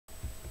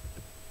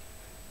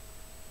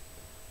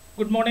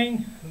Good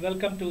morning,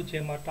 welcome to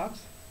JMR Talks.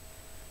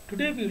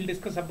 Today we will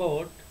discuss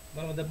about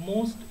one of the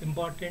most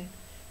important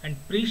and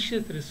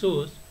precious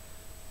resource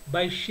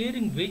by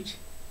sharing which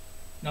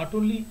not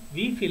only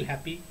we feel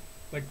happy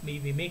but we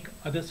make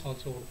others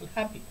also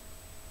happy.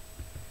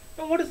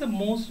 Now what is the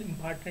most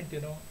important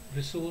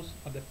resource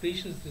or the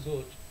precious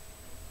resource?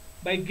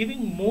 By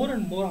giving more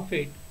and more of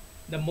it,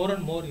 the more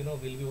and more will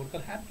be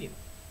happier.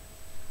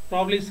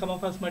 Probably some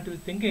of us might be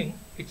thinking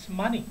it's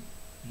money.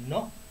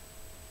 No,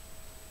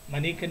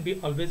 money can be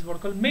always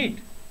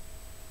made.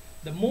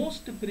 The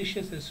most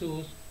precious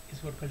resource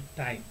is what called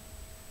time,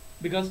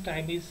 because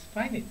time is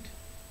finite.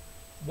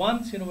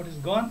 Once what is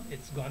gone,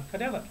 it's gone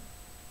forever.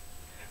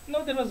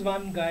 Now there was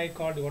one guy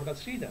called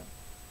Sridhar.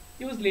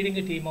 He was leading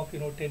a team of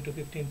 10 to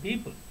 15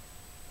 people,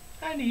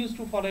 and he used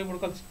to follow what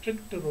called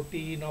strict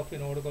routine of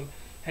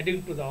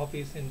heading to the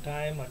office in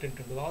time,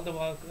 attending to all the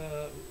work,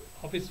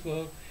 office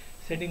work,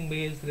 sending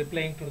mails,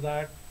 replying to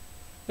that.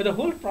 But the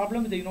whole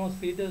problem with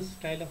Sridhar's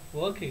style of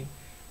working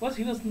was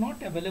he was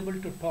not available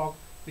to talk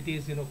with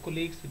his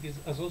colleagues, with his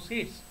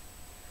associates.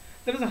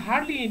 There was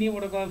hardly any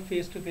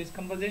face-to-face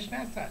conversation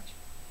as such.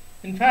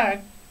 In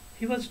fact,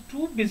 he was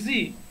too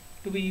busy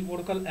to be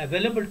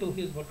available to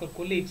his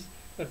colleagues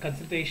for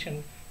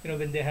consultation.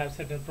 When they have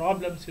certain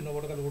problems,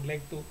 would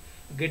like to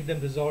get them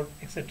resolved,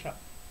 etc.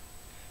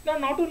 Now,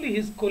 not only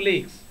his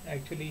colleagues,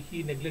 actually,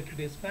 he neglected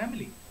his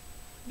family,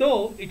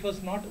 though it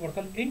was not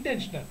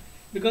intentional,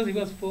 because he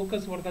was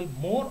focused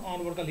more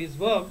on his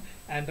work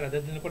and rather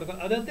than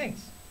other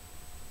things.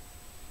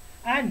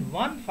 And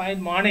one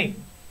fine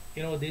morning,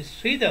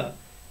 this Sridhar,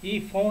 he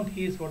found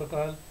his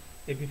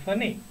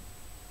epiphany.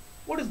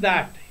 What is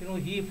that?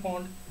 He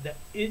found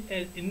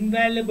an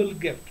invaluable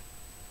gift.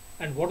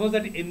 And what was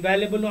that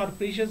invaluable or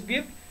precious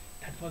gift?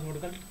 That was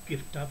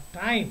gift of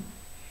time.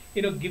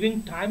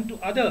 Giving time to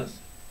others,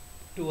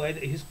 to either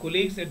his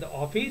colleagues at the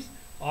office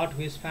or to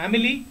his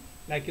family,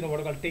 like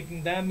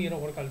taking them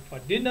for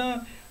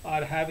dinner,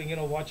 or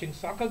having watching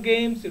soccer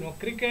games,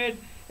 cricket,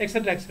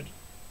 etc., etc.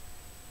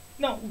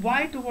 Now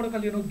why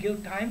to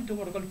give time to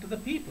to the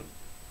people?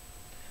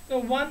 Now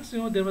once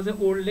there was an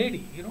old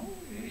lady,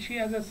 she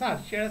has a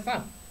son, she had a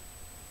son.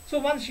 So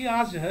once she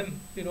asked him,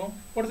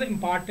 what is the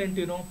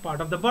important part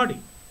of the body?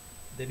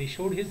 Then he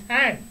showed his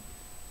hand.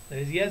 There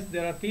is, yes,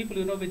 there are people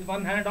with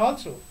one hand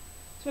also.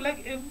 So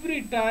like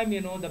every time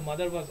the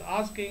mother was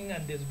asking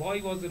and this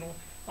boy was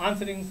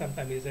answering,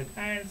 sometimes he said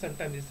hand,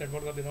 sometimes he said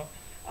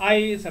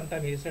eye,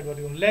 sometimes he said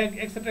leg,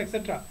 etc.,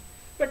 etc.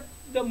 But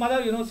the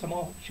mother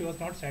somehow she was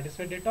not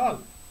satisfied at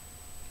all.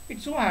 It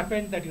so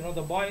happened that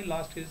the boy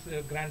lost his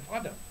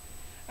grandfather,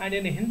 and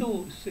in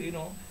Hindu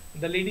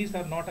the ladies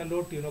are not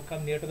allowed to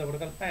come near to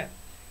the pair.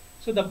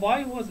 So the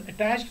boy who was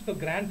attached to the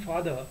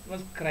grandfather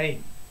was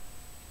crying.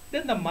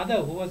 Then the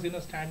mother, who was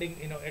standing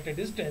at a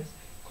distance,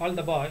 called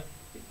the boy.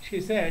 She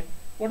said,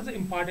 what is the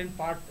important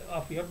part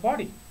of your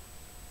body?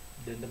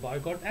 Then the boy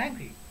got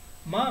angry.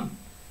 Mom,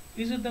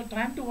 is it the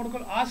time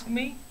to ask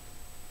me?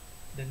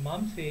 Then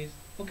mom says,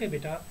 okay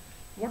beta,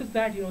 what is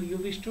that you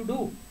wish to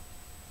do?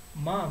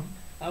 Mom,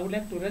 I would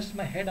like to rest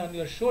my head on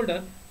your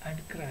shoulder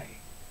and cry.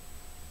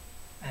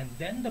 And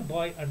then the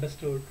boy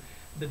understood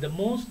that the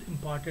most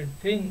important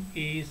thing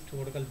is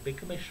to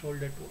become a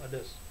shoulder to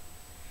others,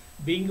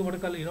 being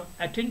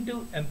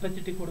attentive,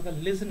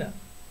 empathetic listener.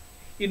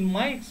 In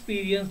my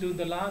experience during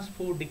the last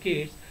 4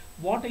 decades,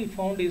 what I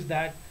found is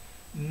that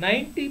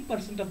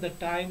 90% of the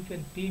time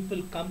when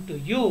people come to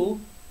you,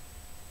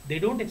 they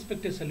don't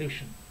expect a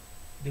solution.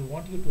 They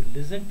want you to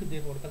listen to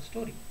their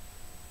story.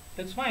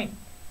 That's fine.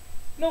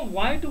 Now,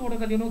 why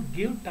to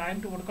give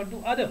time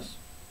to others?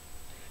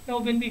 Now,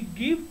 when we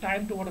give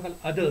time to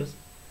others,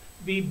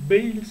 we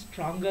build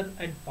stronger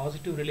and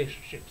positive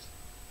relationships,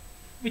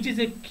 which is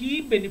a key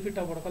benefit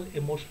of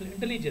emotional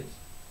intelligence.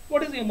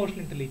 What is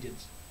emotional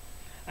intelligence?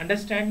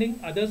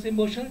 Understanding others'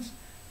 emotions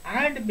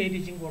and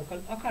managing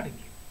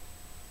accordingly.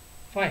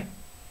 Fine.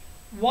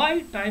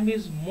 Why time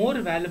is more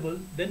valuable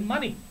than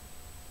money?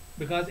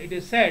 Because it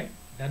is said,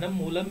 Dhanam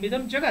Moolam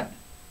Midam Jagat.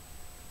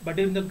 But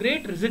in the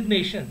Great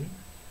Resignation,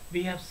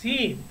 we have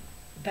seen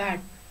that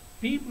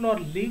people are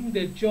leaving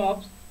their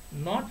jobs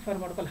not for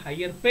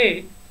higher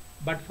pay,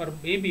 but for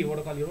maybe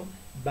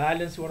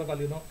balance,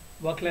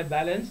 work-life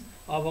balance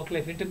or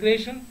work-life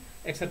integration,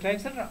 etc.,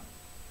 etc.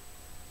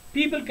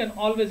 People can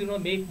always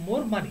make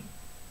more money,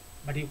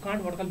 but you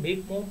can't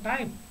make more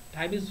time.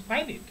 Time is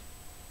finite.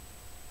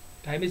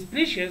 Time is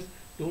precious.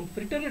 Don't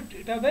fritter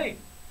it away.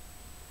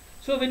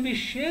 So when we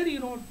share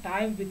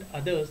time with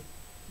others,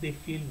 they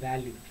feel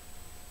valued.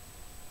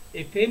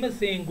 A famous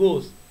saying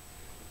goes,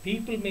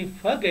 people may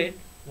forget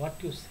what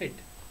you said,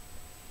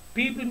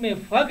 people may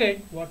forget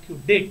what you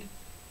did,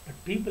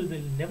 but people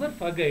will never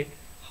forget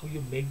how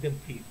you make them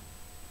feel.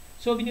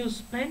 So when you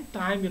spend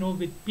time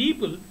with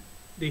people,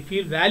 they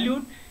feel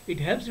valued.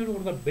 It helps you to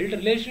build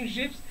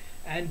relationships,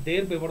 and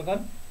thereby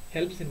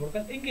helps in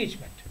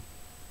engagement.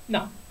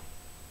 Now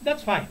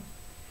that's fine,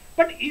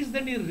 but is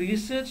there any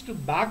research to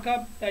back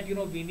up that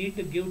we need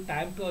to give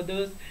time to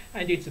others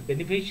and it's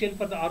beneficial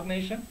for the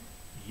organization?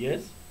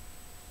 Yes,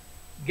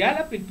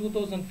 Gallup in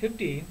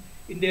 2015,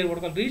 in their what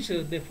called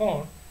research, they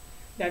found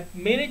that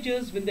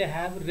managers, when they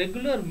have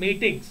regular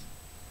meetings,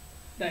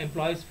 the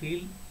employees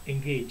feel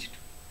engaged.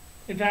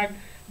 In fact,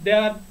 they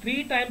are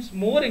 3 times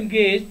more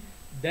engaged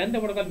than the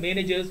what called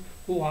managers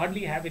who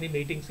hardly have any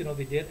meetings,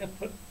 with their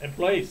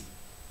employees.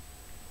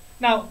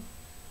 Now,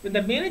 when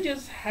the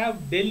managers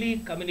have daily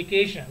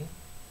communication,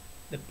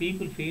 the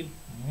people feel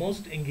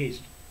most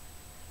engaged.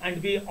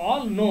 And we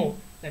all know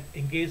that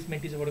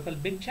engagement is what we call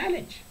big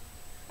challenge.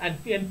 And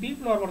when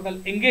people are what we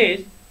call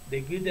engaged,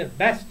 they give their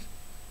best.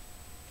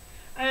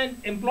 And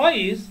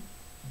employees,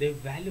 they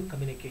value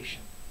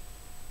communication.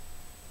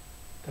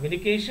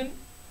 Communication,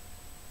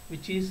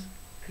 which is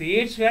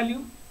creates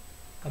value,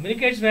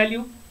 communicates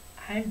value,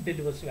 and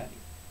delivers value.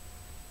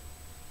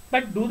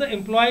 But do the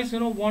employees,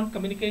 want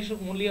communication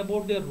only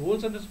about their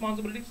roles and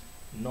responsibilities?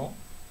 No.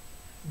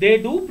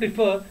 They do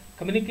prefer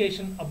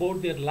communication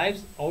about their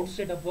lives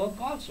outside of work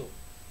also.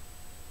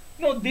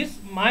 This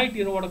might,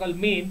 what I call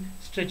mean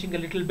stretching a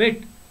little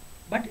bit,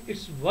 but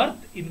it's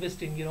worth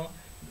investing,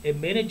 a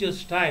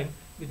manager's time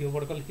with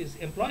what I call his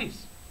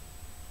employees.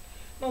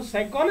 Now,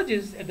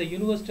 psychologists at the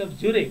University of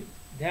Zurich,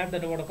 they have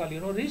done what I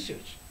call,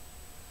 research.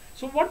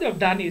 So what they have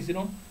done is,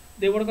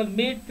 they what I call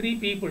made 3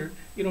 people,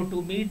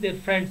 to meet their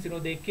friends,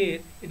 they care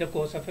in the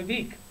course of a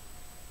week.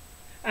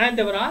 And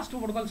they were asked to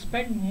what I call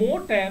spend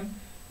more time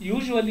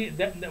usually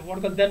than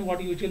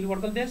what usually what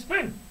I call they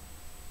spend.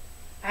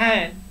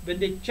 And when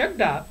they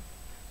checked up,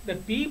 the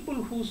people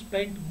who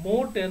spent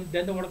more time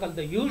than the what I call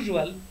the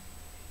usual,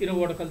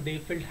 what I call they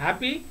felt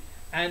happy,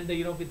 and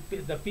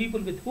with the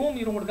people with whom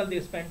what I call they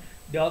spent,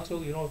 they also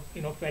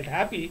felt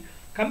happy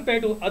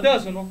compared to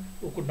others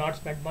who could not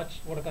spend much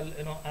what I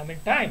call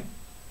time.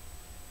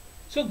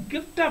 So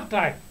gift of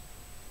time,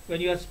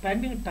 when you are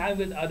spending time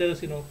with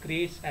others,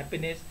 creates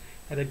happiness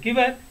for the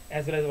giver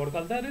as well as what I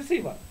call the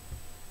receiver.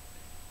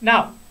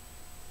 Now,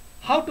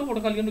 how to what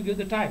I call give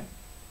the time?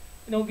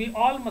 We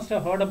all must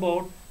have heard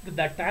about the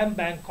time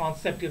bank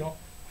concept.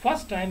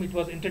 First time it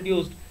was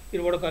introduced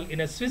in what I call in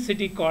a Swiss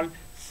city called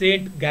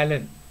Saint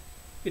Gallen,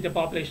 with a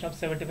population of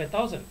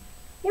 75,000.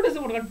 What is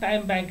the what I call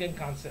time banking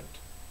concept?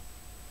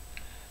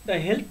 The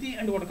healthy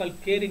and what I call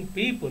caring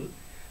people,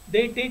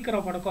 they take care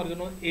of what I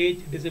call age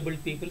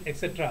disabled people,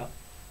 etc.,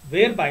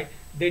 whereby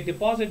they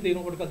deposit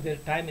what I call their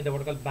time in the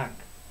what I call bank,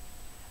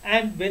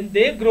 and when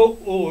they grow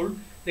old,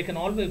 they can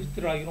always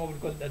withdraw what I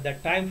call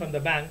that time from the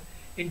bank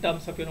in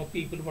terms of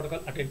people what I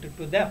call attentive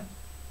to them.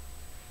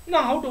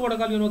 Now, how to what I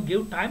call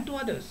give time to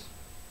others?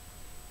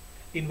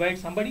 Invite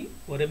somebody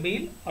for a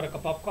meal or a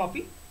cup of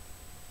coffee,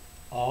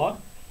 or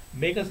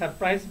make a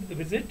surprise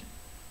visit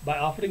by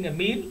offering a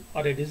meal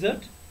or a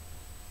dessert.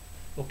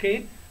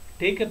 Okay,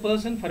 take a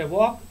person for a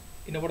walk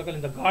in what I call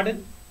in the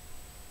garden,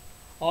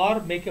 or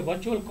make a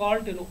virtual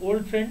call to an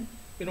old friend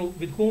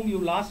with whom you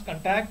lost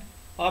contact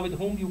or with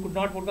whom you could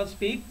not what I call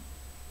speak.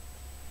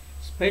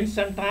 Spend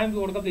some time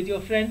what I call with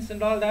your friends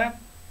and all that.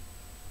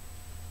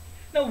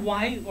 Now,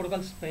 why what I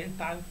call spend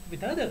time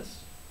with others?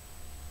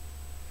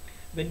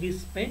 When we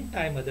spend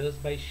time with others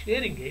by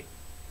sharing it,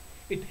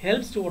 it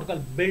helps to what I call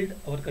build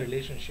our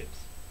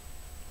relationships.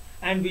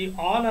 And we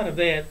all are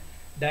aware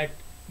that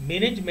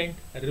management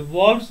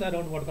revolves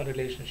around what I call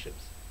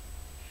relationships.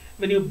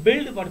 When you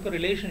build what I call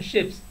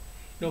relationships,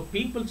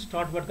 people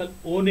start what I call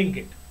owning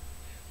it.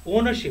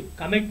 Ownership,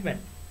 commitment.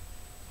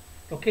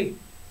 Okay.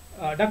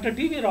 Dr.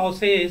 T.V. Rao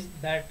says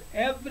that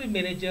every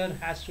manager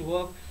has to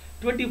work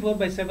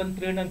 24/7,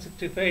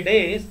 365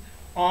 days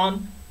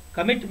on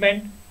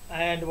commitment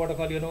and what I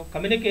call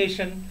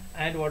communication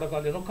and what I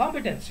call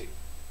competency.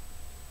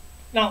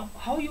 Now,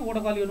 how you what I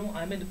call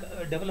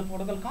develop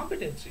what I call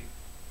competency?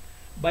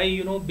 By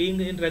being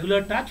in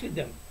regular touch with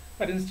them.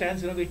 For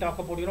instance, we talk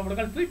about what I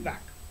call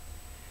feedback.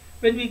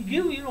 When we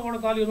give what I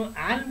call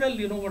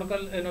annual what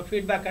I call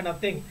feedback kind of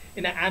thing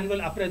in an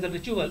annual appraisal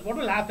ritual, what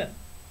will happen?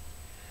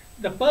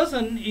 The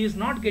person is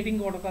not getting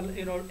what I call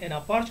an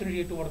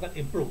opportunity to what I call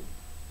improve.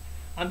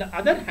 On the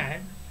other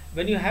hand,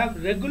 when you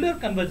have regular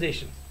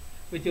conversations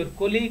with your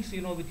colleagues,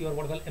 with your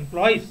what I call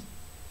employees,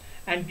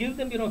 and give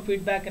them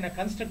feedback in a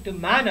constructive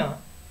manner,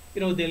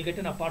 they'll get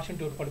an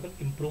opportunity to what I call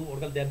improve what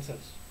I call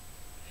themselves.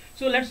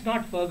 So let's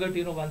not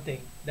forget one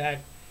thing, that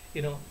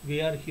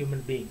we are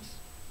human beings.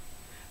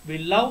 We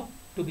love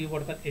to be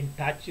what I call in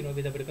touch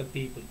with the particular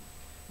people.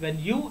 When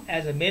you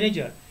as a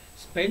manager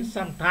spend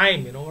some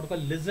time what I call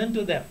listen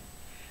to them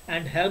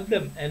and help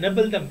them,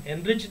 enable them,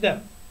 enrich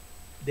them,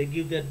 they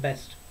give their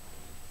best.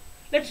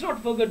 Let's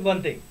not forget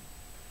one thing.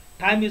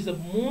 Time is the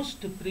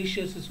most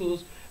precious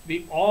resource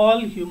we all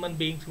human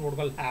beings what I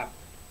call have.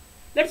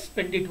 Let's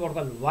spend it what I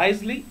call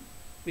wisely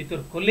with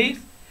your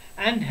colleagues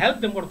and help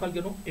them what I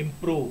call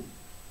improve.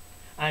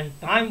 And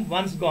time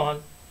once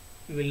gone,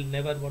 you will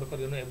never what I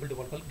call able to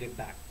what I call get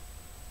back.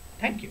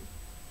 Thank you.